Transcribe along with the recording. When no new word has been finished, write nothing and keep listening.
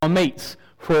our mates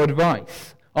for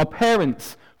advice, our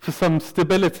parents for some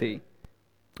stability,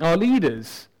 our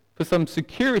leaders for some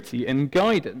security and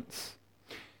guidance.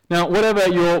 Now, whatever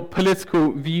your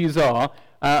political views are,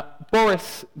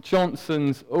 Boris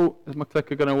Johnson's... Oh, is my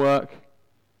clicker going to work?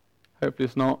 Hopefully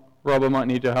it's not. Rob, I might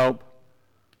need your help.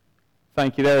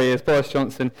 Thank you, there he is, Boris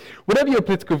Johnson. Whatever your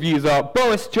political views are,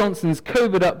 Boris Johnson's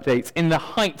COVID updates in the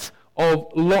height of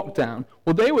lockdown,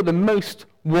 well, they were the most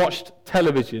watched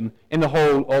television in the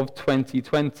whole of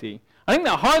 2020. I think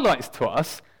that highlights to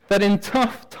us that in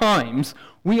tough times,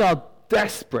 we are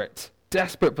desperate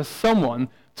for someone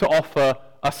to offer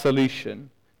a solution,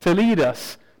 to lead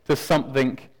us to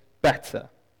something better.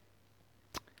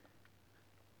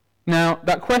 Now,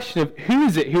 that question of who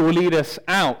is it who will lead us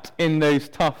out in those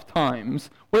tough times,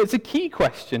 well, it's a key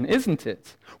question, isn't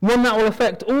it? One that will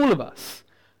affect all of us.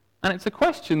 And it's a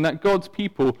question that God's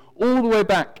people, all the way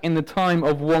back in the time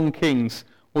of 1 Kings,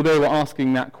 well, they were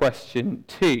asking that question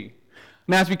too.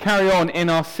 And as we carry on in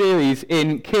our series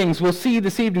in Kings, we'll see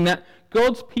this evening that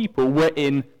God's people were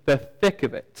in the thick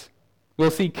of it.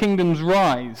 We'll see kingdoms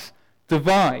rise,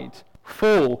 divide,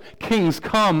 fall, kings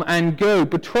come and go,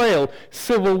 betrayal,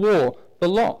 civil war, the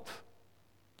lot.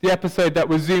 The episode that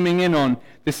we're zooming in on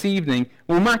this evening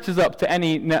will matches up to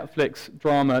any Netflix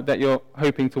drama that you're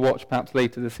hoping to watch perhaps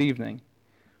later this evening.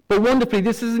 But wonderfully,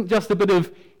 this isn't just a bit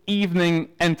of evening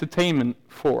entertainment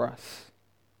for us.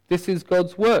 This is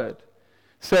God's word.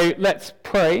 So let's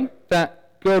pray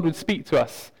that God would speak to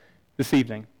us this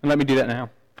evening. And let me do that now.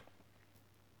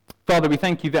 Father, we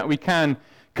thank you that we can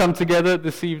come together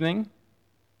this evening,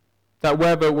 that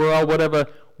wherever we are, whatever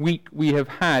week we have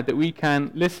had, that we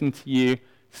can listen to you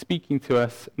speaking to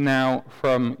us now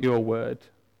from your word.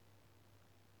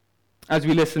 As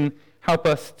we listen, help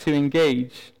us to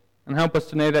engage and help us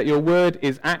to know that your word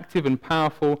is active and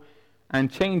powerful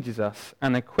and changes us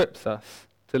and equips us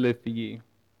to live for you.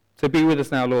 So be with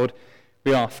us now, Lord,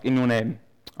 we ask in your name.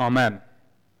 Amen.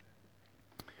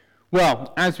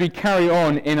 Well, as we carry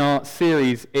on in our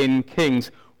series in Kings,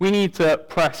 we need to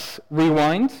press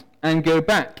rewind and go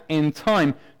back in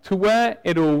time to where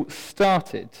it all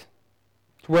started.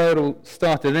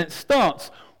 And it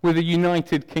starts with a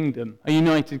united kingdom.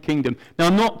 Now,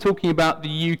 I'm not talking about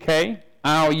the UK,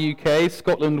 our UK,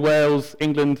 Scotland, Wales,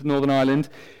 England, Northern Ireland.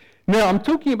 No, I'm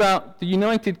talking about the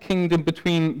united kingdom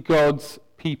between God's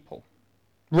people.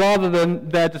 Rather than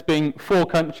there just being 4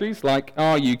 countries like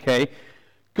our UK,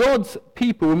 God's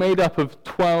people were made up of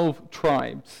 12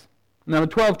 tribes. Now, the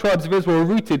 12 tribes of Israel were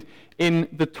rooted in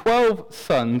the 12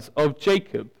 sons of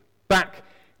Jacob. Back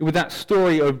with that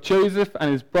story of Joseph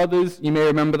and his brothers, you may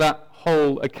remember that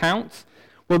whole account.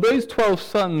 Well, those 12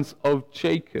 sons of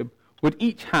Jacob would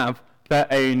each have their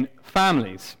own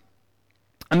families.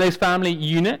 And those family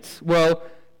units, well,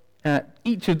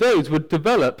 each of those would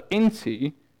develop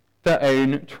into their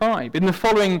own tribe. In the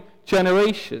following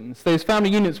generations, those family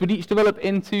units would each develop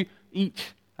into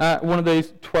each one of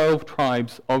those 12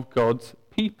 tribes of God's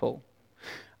people.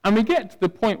 And we get to the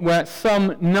point where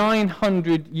some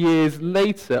 900 years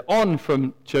later, on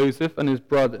from Joseph and his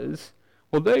brothers,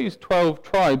 well, those 12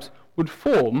 tribes would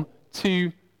form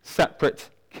 2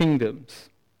 separate kingdoms,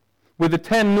 with the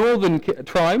 10 northern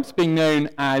tribes being known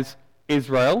as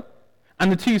Israel,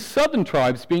 and the 2 southern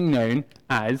tribes being known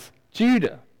as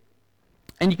Judah.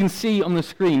 And you can see on the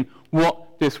screen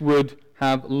what this would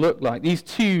have looked like, these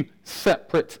 2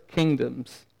 separate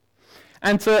kingdoms.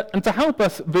 And to help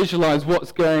us visualize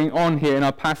what's going on here in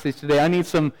our passage today, I need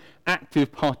some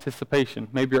active participation.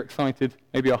 Maybe you're excited,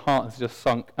 maybe your heart has just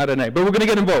sunk, I don't know. But we're going to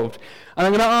get involved. And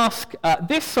I'm going to ask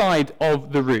this side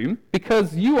of the room,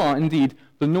 because you are indeed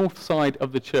the north side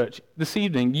of the church. This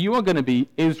evening, you are going to be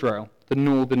Israel, the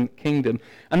northern kingdom.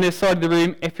 And this side of the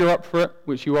room, if you're up for it,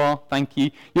 which you are, thank you,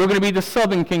 you're going to be the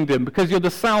southern kingdom. Because you're the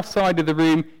south side of the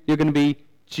room, you're going to be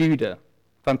Judah.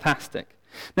 Fantastic.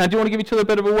 Now, do you want to give each other a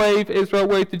bit of a wave? Israel,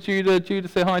 wave to Judah. Judah,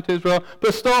 say hi to Israel.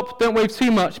 But stop, don't wave too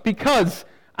much, because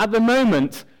at the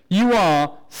moment, you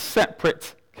are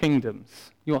separate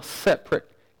kingdoms. You are separate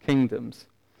kingdoms.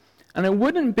 And it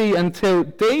wouldn't be until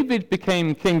David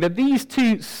became king that these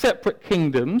 2 separate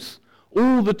kingdoms,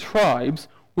 all the tribes,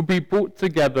 would be brought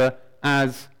together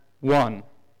as one.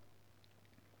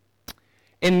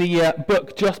 In the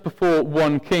book just before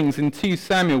 1 Kings, in 2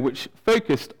 Samuel, which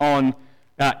focused on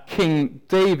King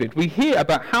David, we hear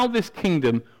about how this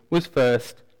kingdom was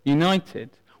first united,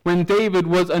 when David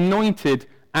was anointed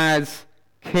as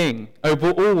king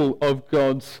over all of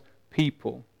God's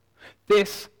people.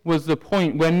 This was the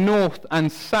point where north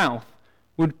and south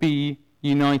would be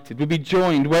united, would be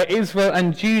joined, where Israel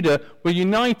and Judah were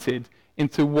united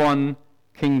into one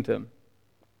kingdom.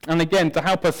 And again, to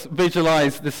help us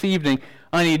visualize this evening,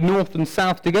 I need north and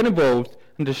south to get involved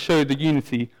and to show the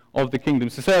unity of the kingdom.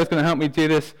 So Sarah's going to help me do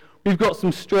this. We've got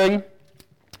some string,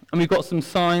 and we've got some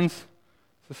signs.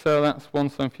 So Sarah, that's one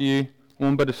sign for you,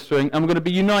 one bit of string. And we're going to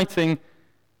be uniting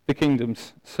the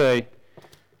kingdoms. So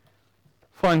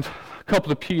find a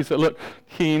couple of pews that look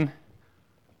keen.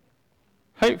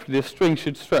 Hopefully this string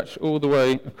should stretch all the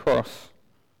way across.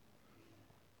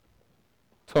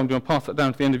 Tom, do you want to pass that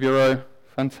down to the end of your row?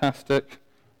 Fantastic.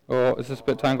 Or is this a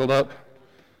bit tangled up?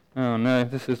 Oh no,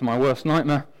 this is my worst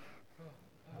nightmare.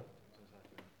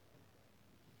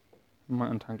 It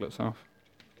might untangle itself.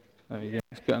 There you go.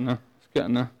 It's getting there. It's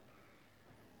getting there.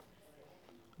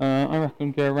 I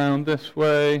reckon go around this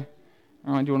way.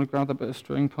 Alright, do you want to grab that bit of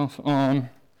string, pass it on?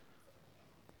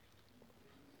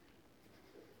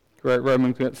 Great,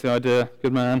 Roman gets the idea.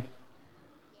 Good man.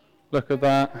 Look at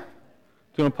that. Do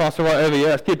you want to pass it right over?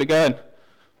 Yes, keep it going.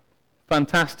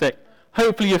 Fantastic.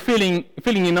 Hopefully you're feeling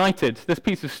united. This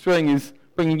piece of string is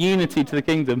bringing unity to the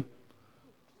kingdom.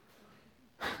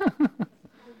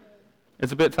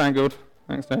 It's a bit tangled.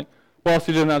 Thanks, Nate. Whilst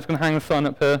you're doing that, I'm just going to hang the sign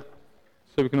up here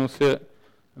so we can all see it.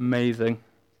 Amazing.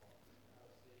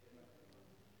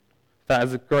 That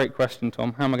is a great question,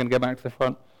 Tom. How am I going to get back to the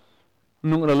front? I'm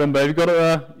not going to limbo. You got it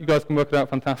there? You guys can work it out.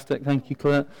 Fantastic. Thank you,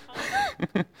 Claire.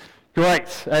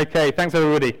 Great. Okay, thanks,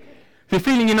 everybody. If you're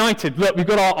feeling united, look, we've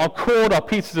got our cord, our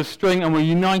pieces of string, and we're a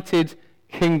united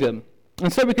kingdom.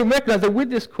 And so we can recognize that with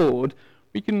this cord,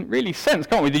 we can really sense,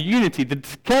 can't we, the unity, the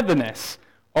togetherness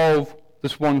of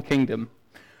this one kingdom.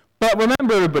 But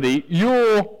remember, everybody,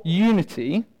 your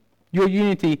unity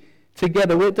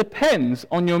together, well, it depends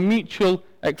on your mutual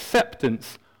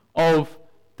acceptance of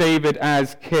David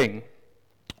as king.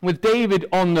 With David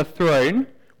on the throne,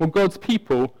 well, God's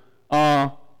people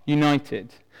are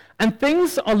united. And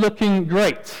things are looking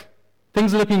great.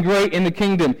 Things are looking great in the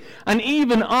kingdom. And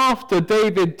even after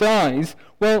David dies,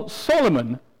 well,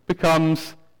 Solomon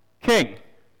becomes king.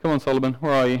 Come on, Solomon,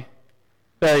 where are you?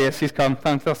 There he is, he's come.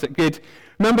 Fantastic, good.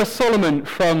 Remember Solomon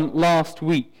from last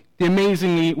week, the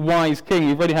amazingly wise king.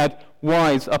 We've already had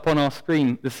wise up on our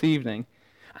screen this evening.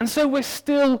 And so we're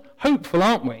still hopeful,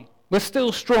 aren't we? We're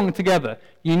still strong together,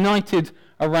 united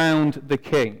around the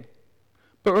king.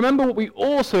 But remember what we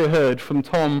also heard from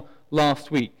Tom last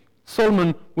week.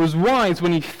 Solomon was wise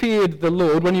when he feared the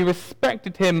Lord, when he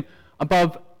respected him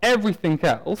above everything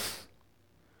else,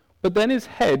 but then his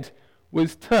head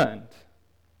was turned.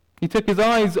 He took his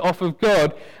eyes off of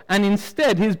God, and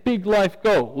instead his big life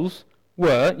goals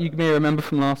were, you may remember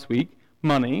from last week,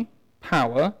 money,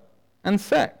 power, and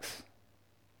sex.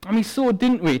 And we saw,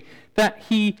 didn't we, that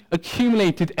he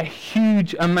accumulated a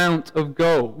huge amount of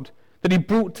gold, that he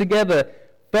brought together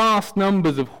vast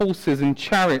numbers of horses and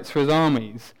chariots for his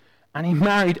armies, and he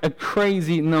married a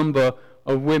crazy number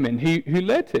of women who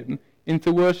led him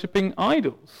into worshipping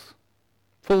idols,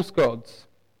 false gods.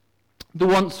 The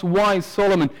once wise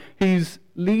Solomon, whose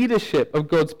leadership of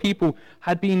God's people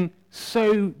had been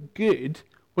so good,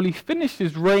 well, he finished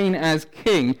his reign as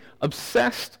king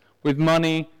obsessed with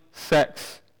money,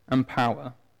 sex, and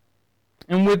power.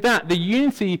 And with that, the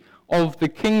unity of the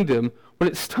kingdom, well,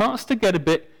 it starts to get a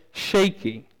bit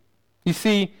shaky. You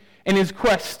see, in his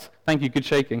quest, thank you, good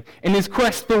shaking, in his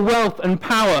quest for wealth and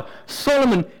power,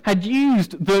 Solomon had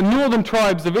used the northern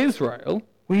tribes of Israel,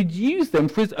 he'd used them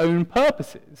for his own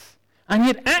purposes. And he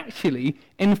had actually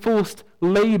enforced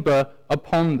labor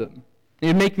upon them. He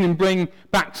had making them bring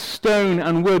back stone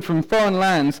and wood from foreign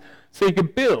lands so he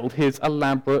could build his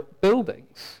elaborate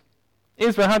buildings.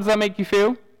 Israel, how does that make you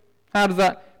feel? How does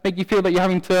that make you feel that you're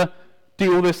having to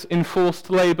do all this enforced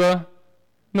labor?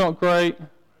 Not great.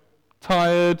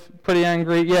 Tired. Pretty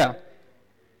angry. Yeah.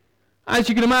 As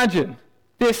you can imagine,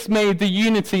 this made the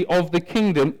unity of the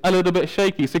kingdom a little bit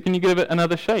shaky. So can you give it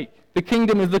another shake? The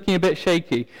kingdom is looking a bit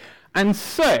shaky. And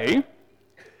so,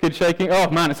 good shaking. Oh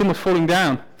man, it's almost falling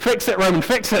down. Fix it, Roman,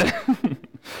 fix it.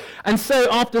 And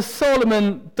so after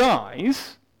Solomon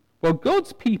dies, well,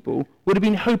 God's people would have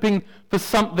been hoping for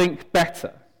something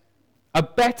better. A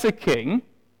better king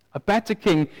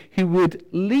who would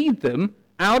lead them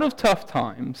out of tough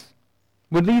times,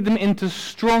 would lead them into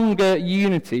stronger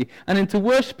unity and into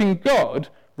worshipping God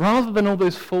rather than all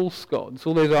those false gods,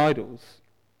 all those idols.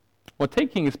 Well,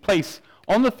 taking his place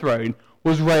on the throne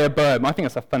was Rehoboam. I think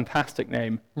that's a fantastic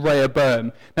name,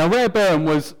 Rehoboam. Now, Rehoboam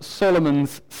was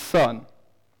Solomon's son.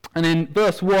 And in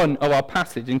verse 1 of our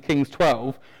passage in Kings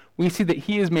 12, we see that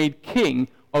he is made king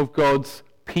of God's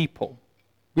people.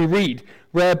 We read,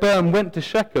 Rehoboam went to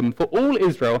Shechem, for all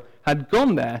Israel had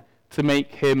gone there to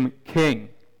make him king.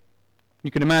 You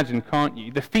can imagine, can't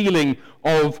you, the feeling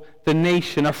of the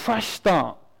nation, a fresh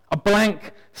start, a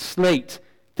blank slate.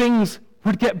 Things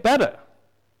would get better,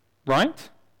 right?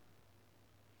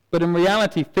 But in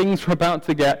reality, things were about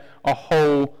to get a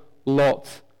whole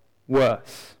lot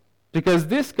worse. Because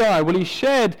this guy, well, he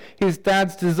shared his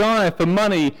dad's desire for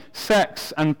money,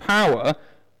 sex, and power,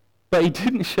 but he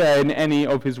didn't share in any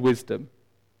of his wisdom.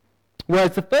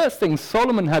 Whereas the first thing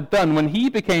Solomon had done when he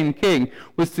became king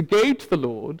was to go to the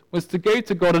Lord, was to go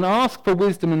to God and ask for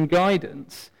wisdom and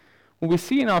guidance. Well, we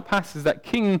see in our passage that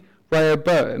King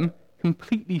Rehoboam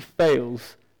completely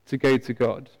fails to go to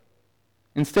God.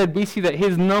 Instead, we see that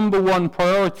his number one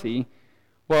priority,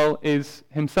 well, is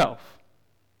himself.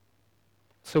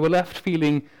 So we're left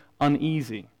feeling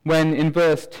uneasy when in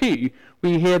verse 2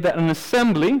 we hear that an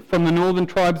assembly from the northern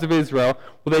tribes of Israel,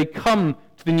 well, they come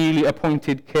to the newly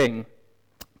appointed king.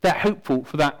 They're hopeful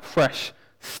for that fresh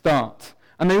start.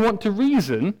 And they want to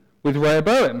reason with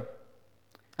Rehoboam.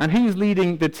 And who's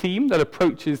leading the team that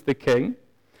approaches the king?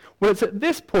 Well, it's at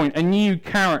this point a new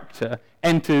character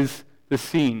enters the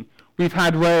scene. We've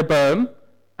had Rehoboam,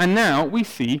 and now we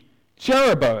see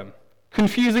Jeroboam.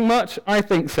 Confusing much? I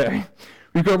think so.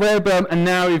 We've got Rehoboam, and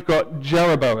now we've got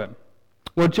Jeroboam.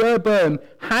 Well, Jeroboam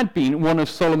had been one of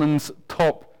Solomon's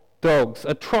top dogs,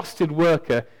 a trusted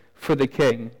worker for the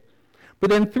king. But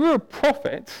then through a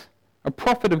prophet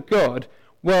of God,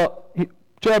 well,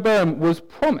 Jeroboam was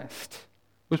promised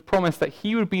that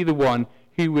he would be the one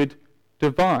who would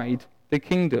divide the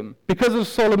kingdom. Because of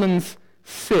Solomon's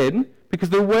sin,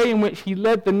 because the way in which he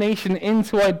led the nation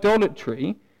into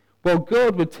idolatry, well,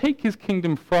 God would take his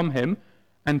kingdom from him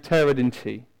and tear it in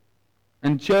two.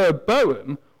 And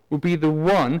Jeroboam would be the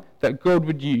one that God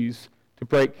would use to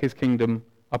break his kingdom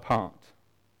apart.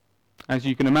 As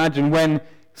you can imagine, when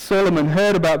Solomon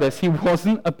heard about this, he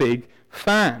wasn't a big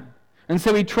fan. And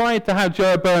so he tried to have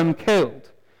Jeroboam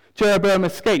killed. Jeroboam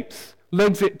escapes,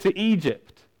 legs it to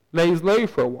Egypt, lays low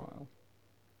for a while.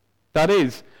 That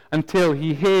is, until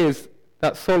he hears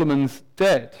that Solomon's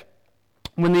dead.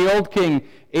 When the old king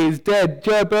is dead,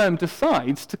 Jeroboam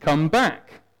decides to come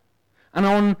back. And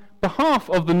on behalf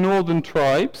of the northern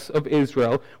tribes of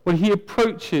Israel, well, he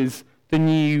approaches the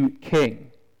new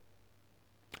king.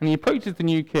 And he approaches the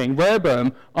new king,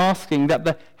 Rehoboam, asking that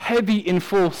the heavy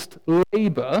enforced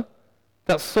labor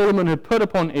that Solomon had put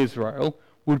upon Israel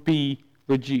would be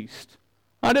reduced.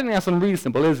 I don't think that's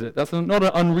unreasonable, is it? That's not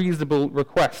an unreasonable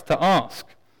request to ask.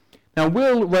 Now,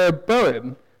 will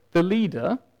Rehoboam, the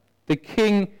leader, the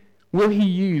king, will he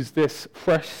use this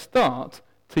fresh start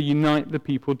to unite the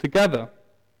people together?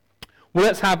 Well,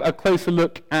 let's have a closer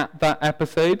look at that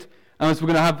episode. And so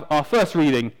we're going to have our first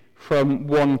reading from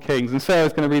 1 Kings. And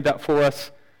Sarah's going to read that for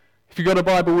us. If you've got a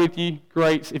Bible with you,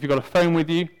 great. If you've got a phone with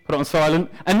you, put it on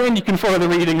silent. And then you can follow the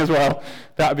reading as well.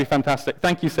 That would be fantastic.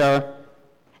 Thank you, Sarah.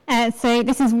 So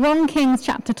this is 1 Kings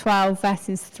chapter 12,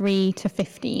 verses 3 to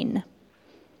 15.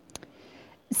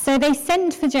 So they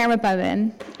sent for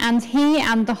Jeroboam, and he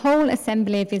and the whole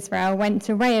assembly of Israel went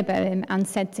to Rehoboam and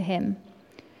said to him,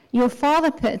 "Your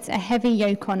father put a heavy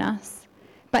yoke on us,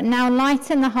 but now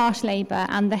lighten the harsh labor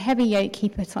and the heavy yoke he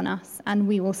put on us, and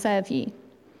we will serve you."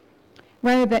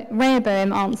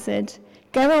 Rehoboam answered,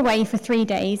 "Go away for 3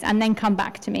 days and then come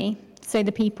back to me." So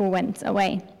the people went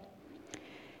away.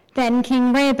 Then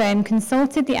King Rehoboam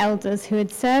consulted the elders who had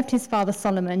served his father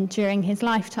Solomon during his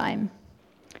lifetime.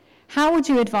 "How would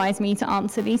you advise me to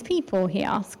answer these people?" he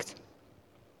asked.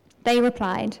 They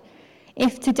replied,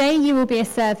 "If today you will be a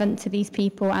servant to these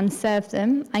people and serve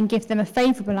them and give them a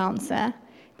favorable answer,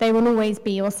 they will always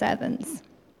be your servants."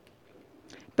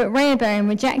 But Rehoboam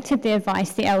rejected the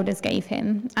advice the elders gave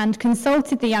him and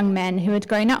consulted the young men who had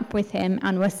grown up with him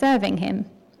and were serving him.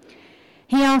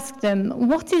 He asked them,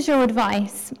 "What is your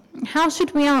advice? How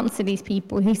should we answer these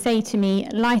people who say to me,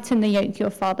 'Lighten the yoke your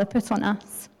father put on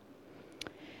us'?"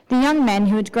 The young men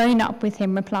who had grown up with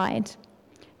him replied,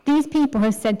 "These people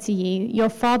have said to you, 'Your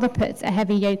father put a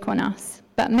heavy yoke on us,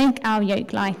 but make our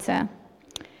yoke lighter.'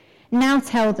 Now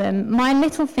tell them, 'My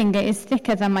little finger is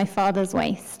thicker than my father's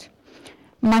waist.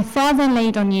 My father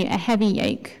laid on you a heavy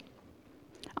yoke.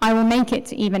 I will make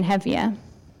it even heavier.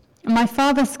 My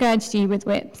father scourged you with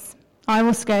whips. I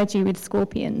will scourge you with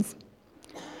scorpions."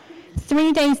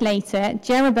 3 days later,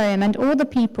 Jeroboam and all the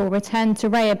people returned to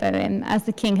Rehoboam, as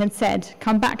the king had said,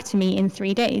 "Come back to me in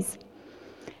 3 days."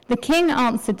 The king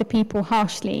answered the people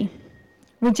harshly.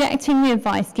 Rejecting the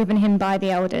advice given him by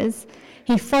the elders,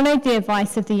 he followed the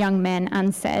advice of the young men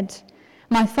and said,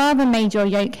 "My father made your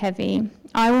yoke heavy.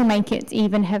 I will make it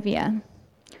even heavier.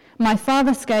 My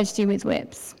father scourged you with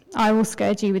whips. I will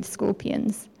scourge you with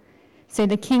scorpions." So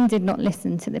the king did not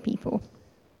listen to the people.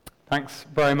 Thanks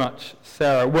very much,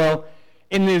 Sarah. Well,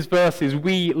 in these verses,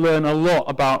 we learn a lot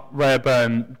about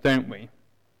Rehoboam, don't we?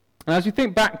 And as we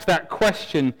think back to that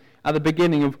question at the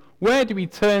beginning of where do we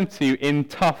turn to in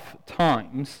tough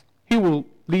times, who will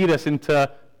lead us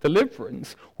into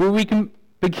deliverance? Well, we can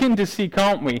begin to see,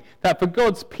 can't we, that for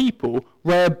God's people,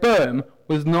 Rehoboam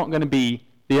was not going to be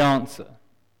the answer.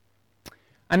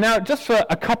 And now, just for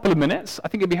a couple of minutes, I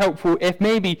think it'd be helpful if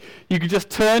maybe you could just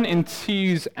turn in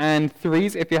 2s and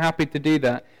 3s, if you're happy to do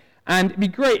that. And it'd be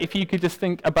great if you could just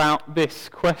think about this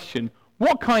question.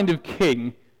 What kind of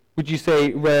king would you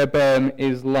say Rehoboam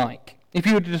is like? If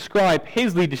you were to describe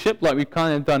his leadership, like we've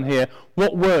kind of done here,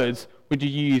 what words would you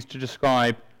use to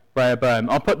describe Rehoboam?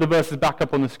 I'll put the verses back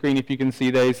up on the screen if you can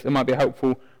see those. It might be a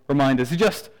helpful reminder. So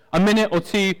just a minute or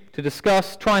two to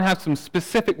discuss. Try and have some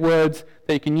specific words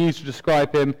that you can use to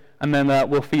describe him, and then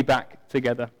we'll feedback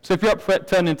together. So if you're up for it,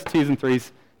 turn into 2s and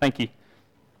 3s. Thank you.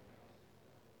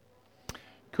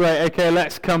 Great. Okay,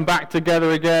 let's come back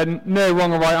together again. No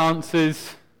wrong or right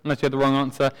answers, unless you had the wrong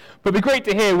answer. But it'd be great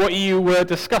to hear what you were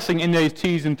discussing in those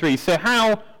 2s and 3s. So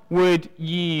how would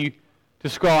you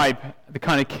describe the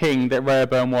kind of king that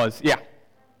Rehoboam was? Yeah.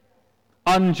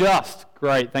 Unjust.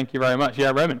 Great. Thank you very much.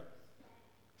 Yeah, Roman.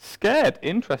 Scared.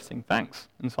 Interesting. Thanks.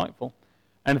 Insightful.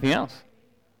 Anything else?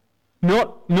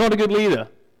 Not a good leader.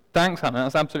 Thanks, Hannah.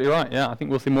 That's absolutely right. Yeah, I think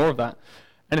we'll see more of that.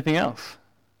 Anything else?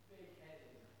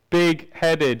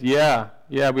 Big-headed. Yeah.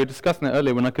 Yeah, we were discussing it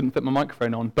earlier when I couldn't fit my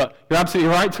microphone on. But you're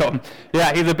absolutely right, Tom.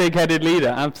 Yeah, he's a big-headed leader.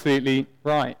 Absolutely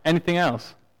right. Anything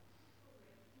else?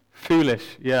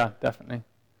 Foolish. Yeah, definitely.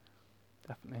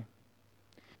 Definitely.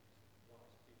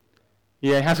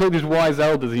 Yeah, he has all these wise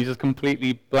elders. He just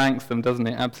completely blanks them, doesn't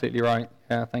he? Absolutely right.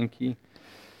 Yeah, thank you.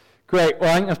 Great. Well,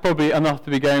 I think that's probably enough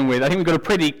to be going with. I think we've got a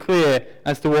pretty clear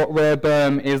as to what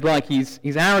Rehoboam is like. He's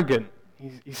arrogant.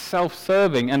 He's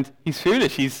self-serving. And he's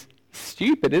foolish. He's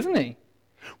stupid, isn't he?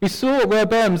 We saw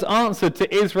Rehoboam's answer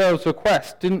to Israel's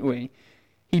request, didn't we?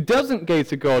 He doesn't go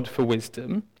to God for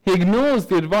wisdom. He ignores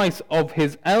the advice of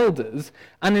his elders.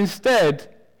 And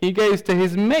instead, he goes to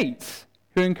his mates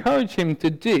who encourage him to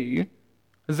do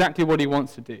exactly what he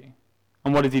wants to do.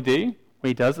 And what does he do? Well,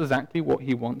 he does exactly what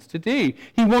he wants to do.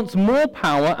 He wants more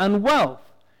power and wealth.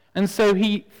 And so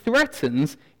he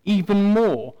threatens even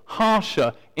more,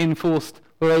 harsher, enforced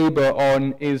labor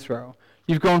on Israel.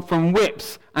 You've gone from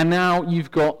whips, and now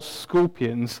you've got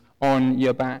scorpions on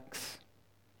your backs.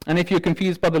 And if you're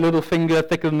confused by the little finger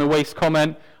thicker than the waist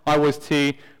comment, I was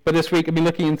too. But this week I've been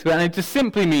looking into it, and it just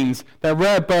simply means that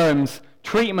Rehoboam's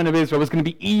treatment of Israel was going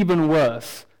to be even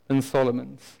worse than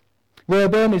Solomon's.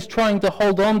 Rehoboam is trying to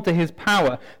hold on to his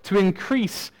power, to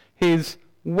increase his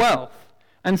wealth.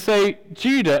 And so,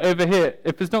 Judah, over here,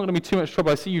 if there's not going to be too much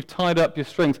trouble, I see you've tied up your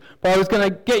strings, but I was going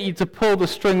to get you to pull the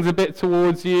strings a bit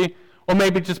towards you, or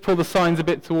maybe just pull the signs a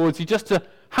bit towards you, just to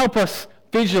help us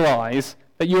visualize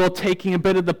that you're taking a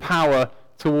bit of the power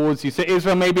towards you. So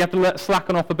Israel maybe have to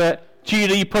slacken off a bit.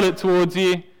 Judah, you pull it towards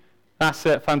you. That's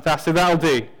it. Fantastic. That'll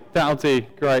do. That'll do.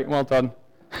 Great. Well done.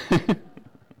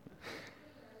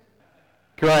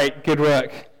 Great. Good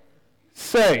work.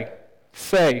 So,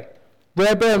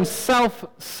 Rehoboam's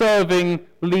self-serving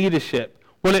leadership,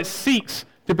 well, it seeks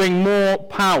to bring more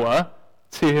power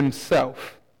to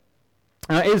himself.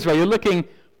 Now, Israel, you're looking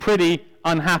pretty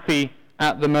unhappy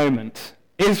at the moment.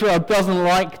 Israel doesn't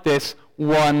like this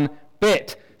one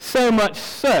bit. So much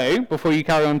so, before you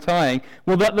carry on tying,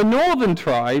 well, that the northern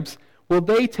tribes, well,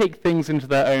 they take things into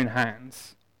their own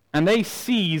hands. And they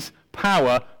seize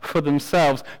power for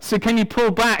themselves. So can you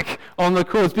pull back on the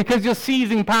cords? Because you're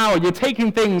seizing power. You're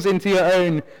taking things into your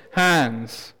own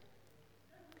hands.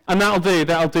 And that'll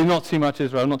do. Not too much,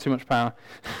 Israel. Not too much power.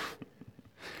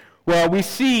 Well, we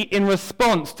see in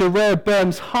response to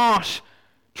Rehoboam's harsh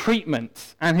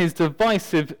treatment and his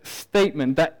divisive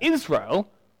statement that Israel,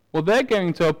 well, they're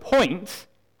going to appoint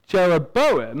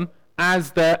Jeroboam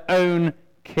as their own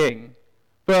king.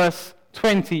 Verse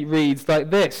 20 reads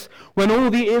like this: When all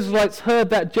the Israelites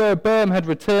heard that Jeroboam had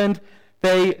returned,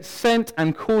 they sent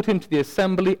and called him to the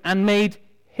assembly and made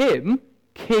him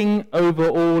king over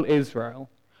all Israel.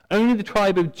 Only the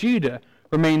tribe of Judah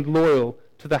remained loyal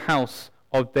to the house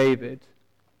of David.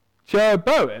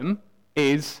 Jeroboam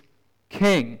is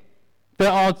king.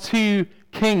 There are two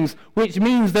kings, which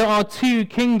means there are two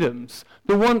kingdoms.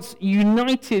 The once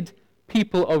united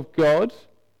people of God,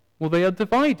 well, they are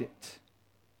divided.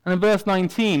 And in verse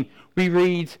 19, we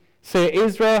read, So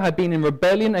Israel had been in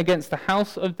rebellion against the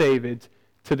house of David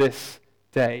to this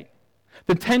day.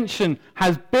 The tension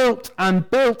has built and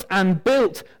built and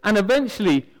built, and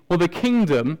eventually, well, the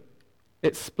kingdom,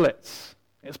 it splits.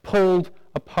 It's pulled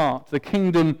apart. The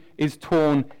kingdom is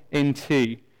torn in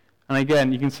two. And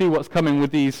again, you can see what's coming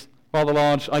with these rather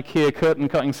large IKEA curtain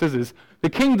cutting scissors. The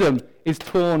kingdom is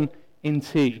torn in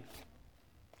two.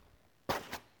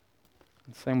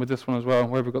 Same with this one as well.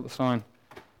 Where have we got the sign?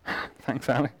 Thanks,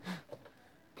 Ali.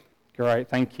 Great,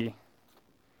 thank you.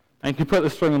 And you can put the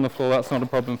string on the floor. That's not a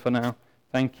problem for now.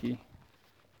 Thank you.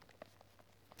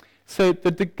 So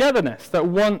the togetherness that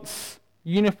once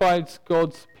unified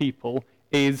God's people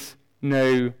is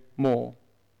no more.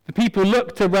 The people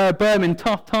looked to Rehoboam in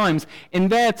tough times, in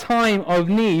their time of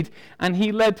need, and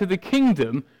he led to the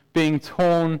kingdom being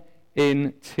torn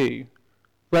in two.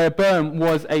 Rehoboam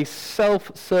was a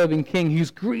self-serving king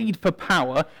whose greed for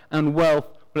power and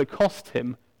wealth would have cost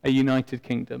him a united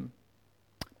kingdom.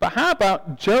 But how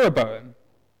about Jeroboam?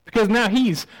 Because now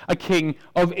he's a king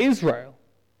of Israel.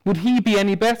 Would he be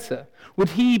any better? Would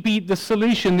he be the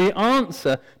solution, the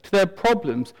answer to their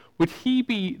problems? Would he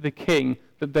be the king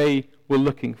that they were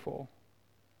looking for?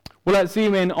 Well, let's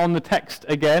zoom in on the text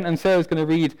again, and Sarah's going to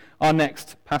read our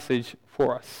next passage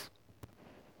for us.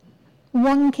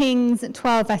 1 Kings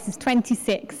 12, verses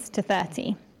 26 to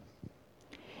 30.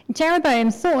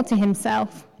 Jeroboam thought to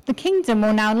himself, the kingdom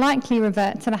will now likely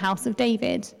revert to the house of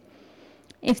David.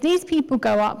 If these people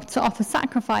go up to offer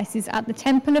sacrifices at the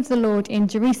temple of the Lord in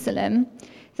Jerusalem,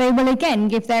 they will again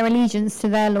give their allegiance to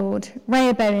their Lord,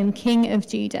 Rehoboam, king of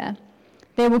Judah.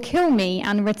 They will kill me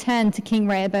and return to King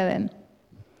Rehoboam.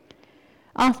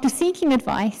 After seeking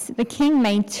advice, the king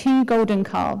made 2 golden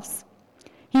calves.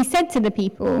 He said to the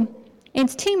people,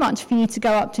 it's too much for you to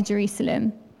go up to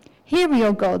Jerusalem. Here are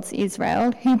your gods,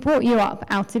 Israel, who brought you up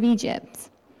out of Egypt.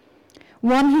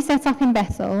 One he set up in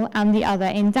Bethel and the other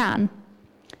in Dan.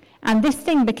 And this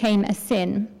thing became a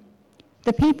sin.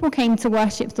 The people came to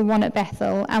worship the one at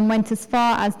Bethel and went as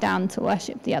far as Dan to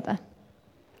worship the other.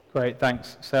 Great,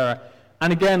 thanks, Sarah.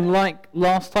 And again, like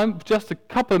last time, just a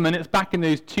couple of minutes back in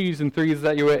those 2s and 3s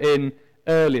that you were in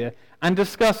earlier, and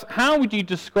discuss how would you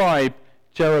describe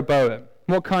Jeroboam?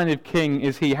 What kind of king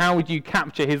is he? How would you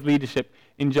capture his leadership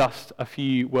in just a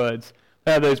few words?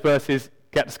 There are those verses.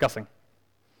 Get discussing.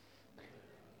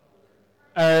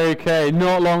 Okay,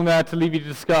 not long there to leave you to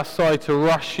discuss. Sorry to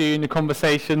rush you in the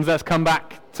conversations. Let's come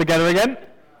back together again.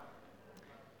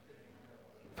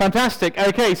 Fantastic.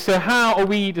 Okay, so how are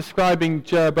we describing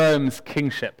Jeroboam's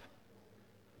kingship?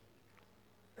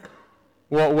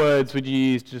 What words would you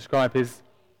use to describe his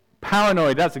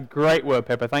paranoid? That's a great word,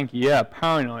 Pippa. Thank you. Yeah,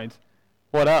 paranoid.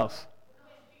 What else?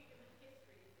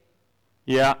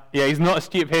 Yeah, he's not a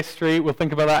student of history. We'll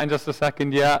think about that in just a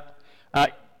second, yeah.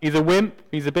 He's a wimp.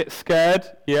 He's a bit scared,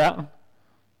 yeah.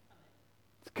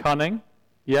 It's cunning.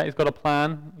 Yeah, he's got a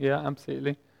plan. Yeah,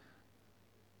 absolutely.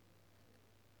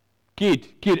 Good.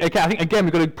 Okay, I think, again,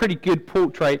 we've got a pretty good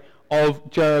portrait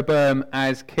of Jeroboam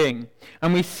as king.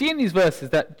 And we see in these verses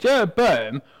that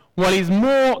Jeroboam, while he's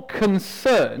more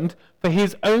concerned for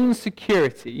his own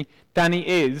security than he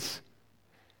is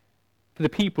for the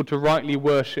people to rightly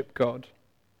worship God.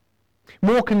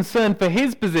 More concerned for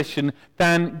his position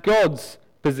than God's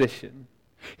position.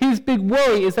 His big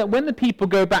worry is that when the people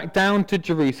go back down to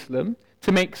Jerusalem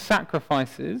to make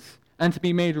sacrifices and to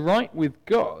be made right with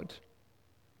God,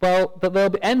 well, that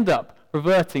they'll end up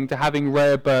reverting to having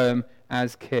Rehoboam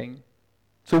as king.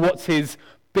 So what's his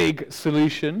big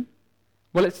solution?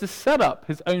 Well, it's to set up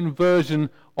his own version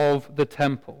of the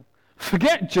temple.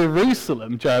 Forget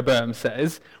Jerusalem, Jeroboam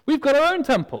says. We've got our own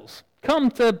temples. Come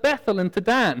to Bethel and to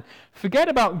Dan. Forget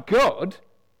about God.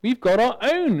 We've got our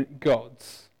own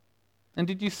gods. And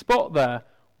did you spot there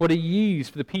what he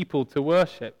used for the people to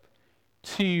worship?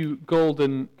 2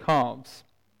 golden calves.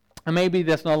 And maybe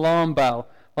there's an alarm bell,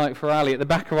 like for Ali, at the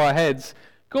back of our heads.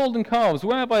 Golden calves,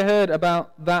 where have I heard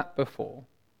about that before?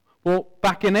 Well,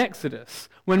 back in Exodus,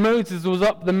 when Moses was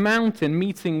up the mountain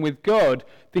meeting with God,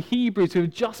 the Hebrews who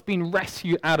had just been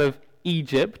rescued out of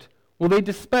Egypt, well, they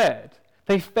despaired.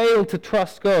 They failed to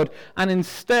trust God, and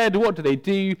instead, what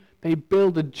do? They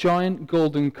build a giant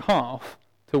golden calf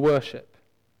to worship.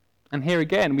 And here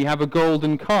again, we have a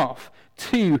golden calf,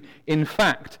 2 in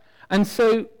fact. And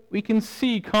so we can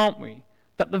see, can't we,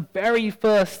 that the very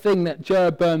first thing that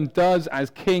Jeroboam does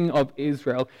as king of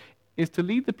Israel is to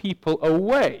lead the people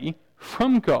away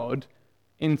from God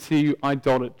into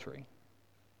idolatry.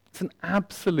 It's an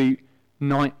absolute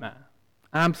nightmare.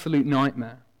 Absolute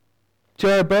nightmare.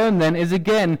 Jeroboam then is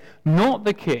again not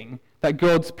the king that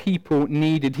God's people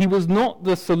needed. He was not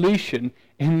the solution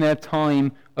in their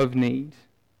time of need.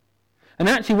 And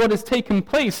actually what has taken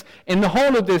place in the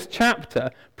whole of this chapter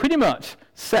pretty much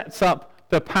sets up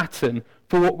the pattern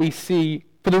for what we see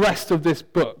for the rest of this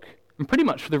book, and pretty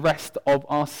much for the rest of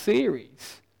our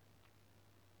series,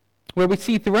 where we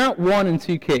see throughout 1 and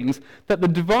 2 Kings that the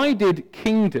divided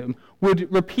kingdom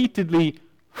would repeatedly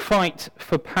fight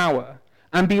for power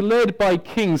and be led by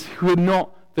kings who are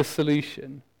not the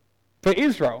solution. For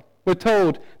Israel, we're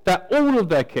told that all of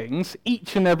their kings,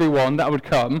 each and every one that would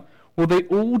come, well, they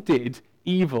all did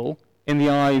evil in the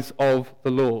eyes of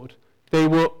the Lord. They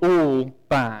were all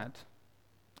bad.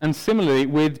 And similarly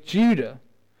with Judah,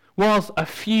 whilst a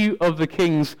few of the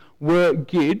kings were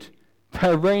good,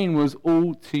 their reign was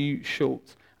all too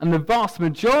short. And the vast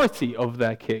majority of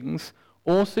their kings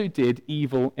also did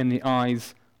evil in the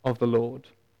eyes of the Lord.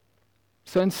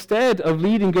 So instead of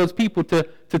leading God's people to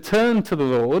turn to the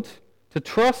Lord, to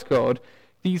trust God,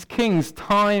 these kings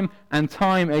time and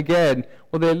time again,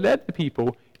 well, they led the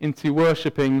people into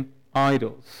worshipping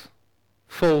idols,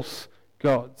 false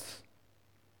gods.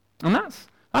 And that's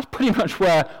pretty much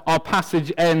where our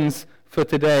passage ends for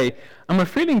today. And we're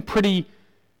feeling pretty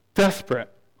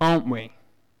desperate, aren't we?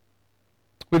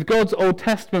 With God's Old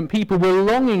Testament people, we're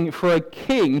longing for a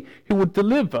king who would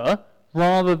deliver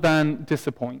rather than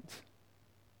disappoint.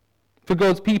 For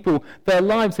God's people, their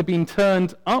lives have been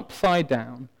turned upside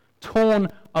down, torn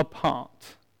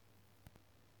apart.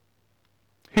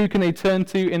 Who can they turn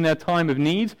to in their time of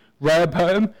need?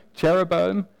 Rehoboam?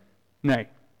 Jeroboam? No.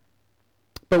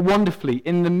 But wonderfully,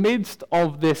 in the midst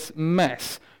of this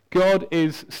mess, God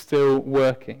is still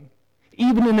working.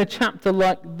 Even in a chapter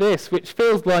like this, which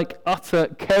feels like utter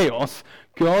chaos,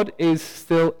 God is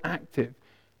still active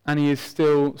and he is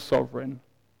still sovereign.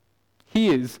 He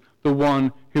is the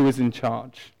one who is in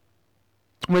charge.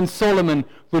 When Solomon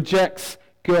rejects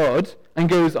God and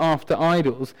goes after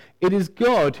idols, it is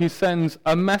God who sends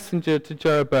a messenger to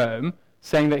Jeroboam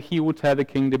saying that he will tear the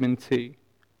kingdom in two.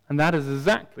 And that is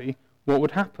exactly what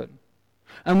would happen.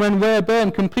 And when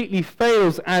Rehoboam completely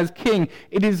fails as king,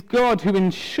 it is God who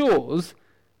ensures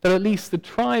that at least the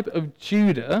tribe of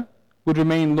Judah would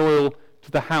remain loyal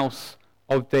to the house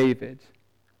of David.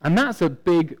 And that's a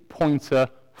big pointer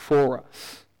for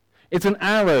us. It's an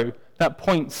arrow that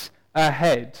points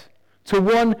ahead to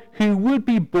one who would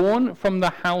be born from the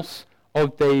house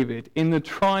of David in the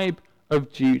tribe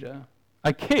of Judah,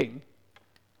 a king.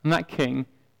 And that king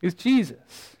is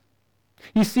Jesus.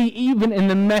 You see, even in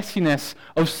the messiness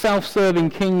of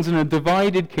self-serving kings and a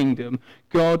divided kingdom,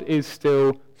 God is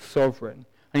still sovereign.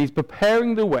 And he's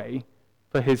preparing the way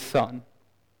for his son,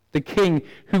 the king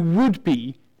who would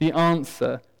be the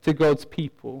answer to God's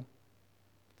people,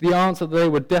 the answer that they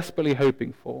were desperately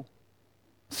hoping for.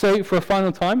 So for a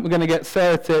final time, we're going to get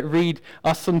Sarah to read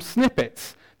us some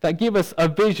snippets that give us a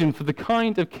vision for the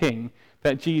kind of king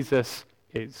that Jesus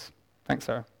is. Thanks,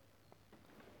 Sarah.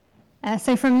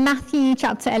 So from Matthew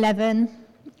chapter 11,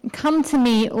 "Come to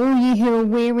me, all you who are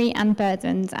weary and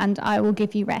burdened, and I will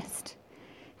give you rest.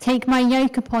 Take my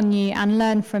yoke upon you and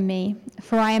learn from me,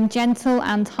 for I am gentle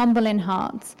and humble in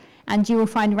heart, and you will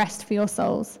find rest for your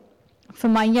souls. For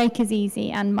my yoke is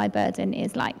easy and my burden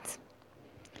is light."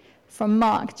 From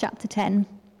Mark chapter 10,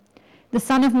 "The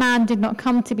Son of Man did not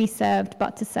come to be served,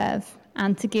 but to serve,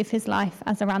 and to give his life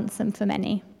as a ransom for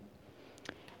many."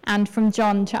 And from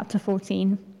John chapter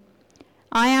 14,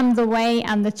 "I am the way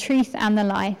and the truth and the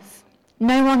life.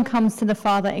 No one comes to the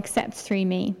Father except through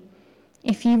me.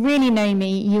 If you really know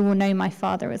me, you will know my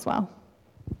Father as well."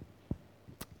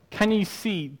 Can you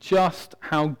see just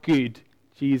how good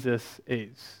Jesus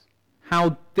is?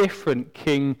 How different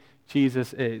King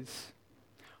Jesus is?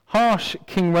 Harsh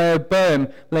King Rehoboam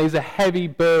lays a heavy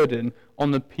burden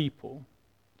on the people.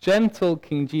 Gentle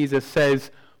King Jesus says,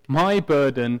 "My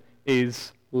burden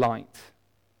is light."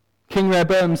 King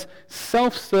Rehoboam's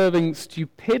self-serving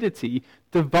stupidity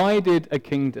divided a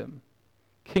kingdom.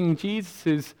 King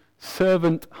Jesus'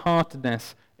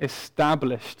 servant-heartedness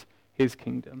established his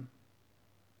kingdom.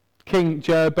 King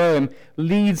Jeroboam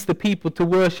leads the people to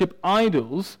worship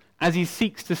idols as he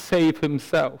seeks to save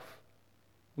himself.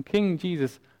 Well, King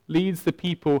Jesus leads the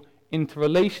people into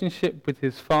relationship with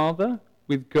his Father,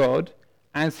 with God,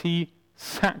 as he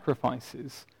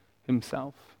sacrifices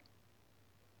himself.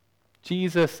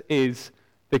 Jesus is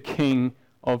the King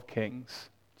of Kings.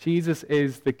 Jesus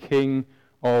is the King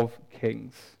of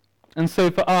Kings. And so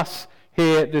for us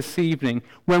here this evening,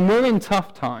 when we're in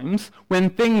tough times, when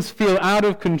things feel out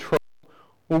of control,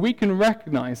 well, we can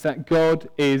recognize that God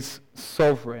is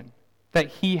sovereign, that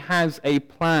he has a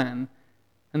plan,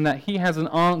 and that he has an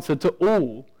answer to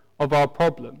all of our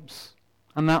problems.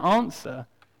 And that answer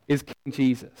is King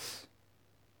Jesus.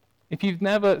 If you've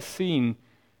never seen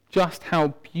just how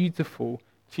beautiful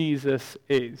Jesus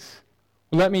is,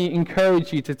 well, let me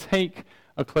encourage you to take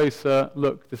a closer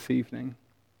look this evening.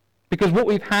 Because what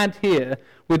we've had here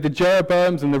with the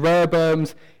Jeroboams and the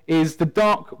Rehoboams is the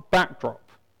dark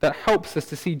backdrop that helps us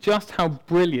to see just how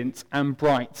brilliant and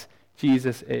bright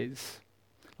Jesus is.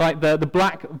 like the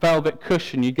black velvet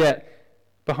cushion you get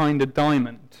behind a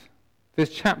diamond.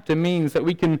 This chapter means that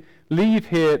we can leave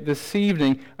here this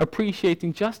evening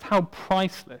appreciating just how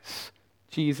priceless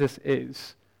Jesus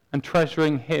is and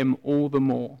treasuring him all the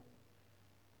more.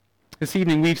 This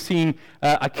evening we've seen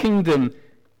a kingdom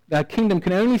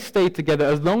can only stay together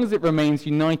as long as it remains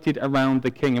united around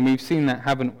the king, and we've seen that,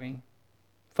 haven't we?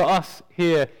 For us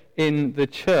here in the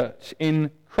church,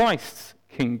 in Christ's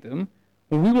kingdom,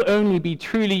 we will only be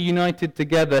truly united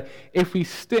together if we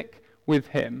stick with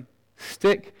him,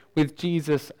 stick with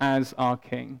Jesus as our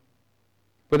king.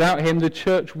 Without him, the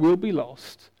church will be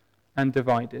lost and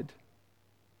divided.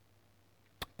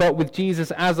 But with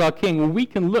Jesus as our king, we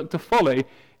can look to follow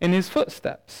in his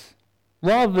footsteps,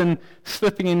 rather than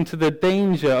slipping into the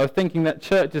danger of thinking that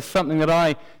church is something that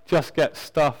I just get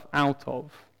stuff out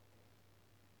of.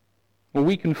 Well,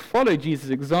 we can follow Jesus'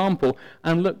 example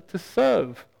and look to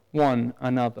serve one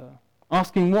another,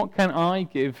 asking, what can I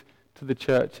give to the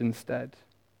church instead?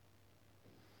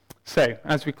 So,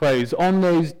 as we close, on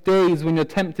those days when you're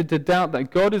tempted to doubt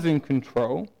that God is in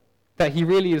control, that he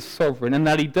really is sovereign, and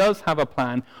that he does have a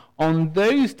plan, on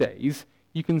those days,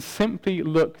 you can simply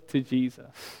look to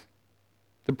Jesus,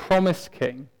 the promised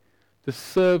king, the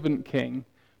servant king,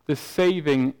 the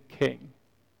saving king.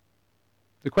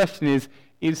 The question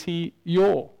is he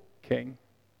your king?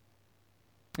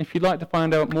 If you'd like to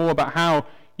find out more about how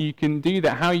you can do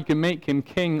that, how you can make him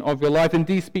king of your life, then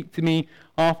do speak to me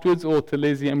afterwards or to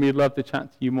Lizzie, and we'd love to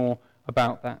chat to you more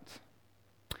about that.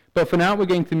 But for now, we're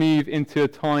going to move into a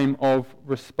time of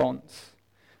response,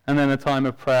 and then a time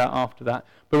of prayer after that.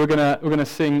 But we're going to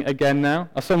sing again now,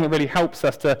 a song that really helps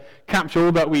us to capture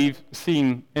all that we've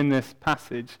seen in this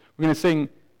passage. We're going to sing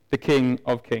the King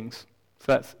of Kings.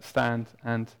 So let's stand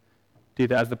and do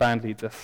that as the band leads us.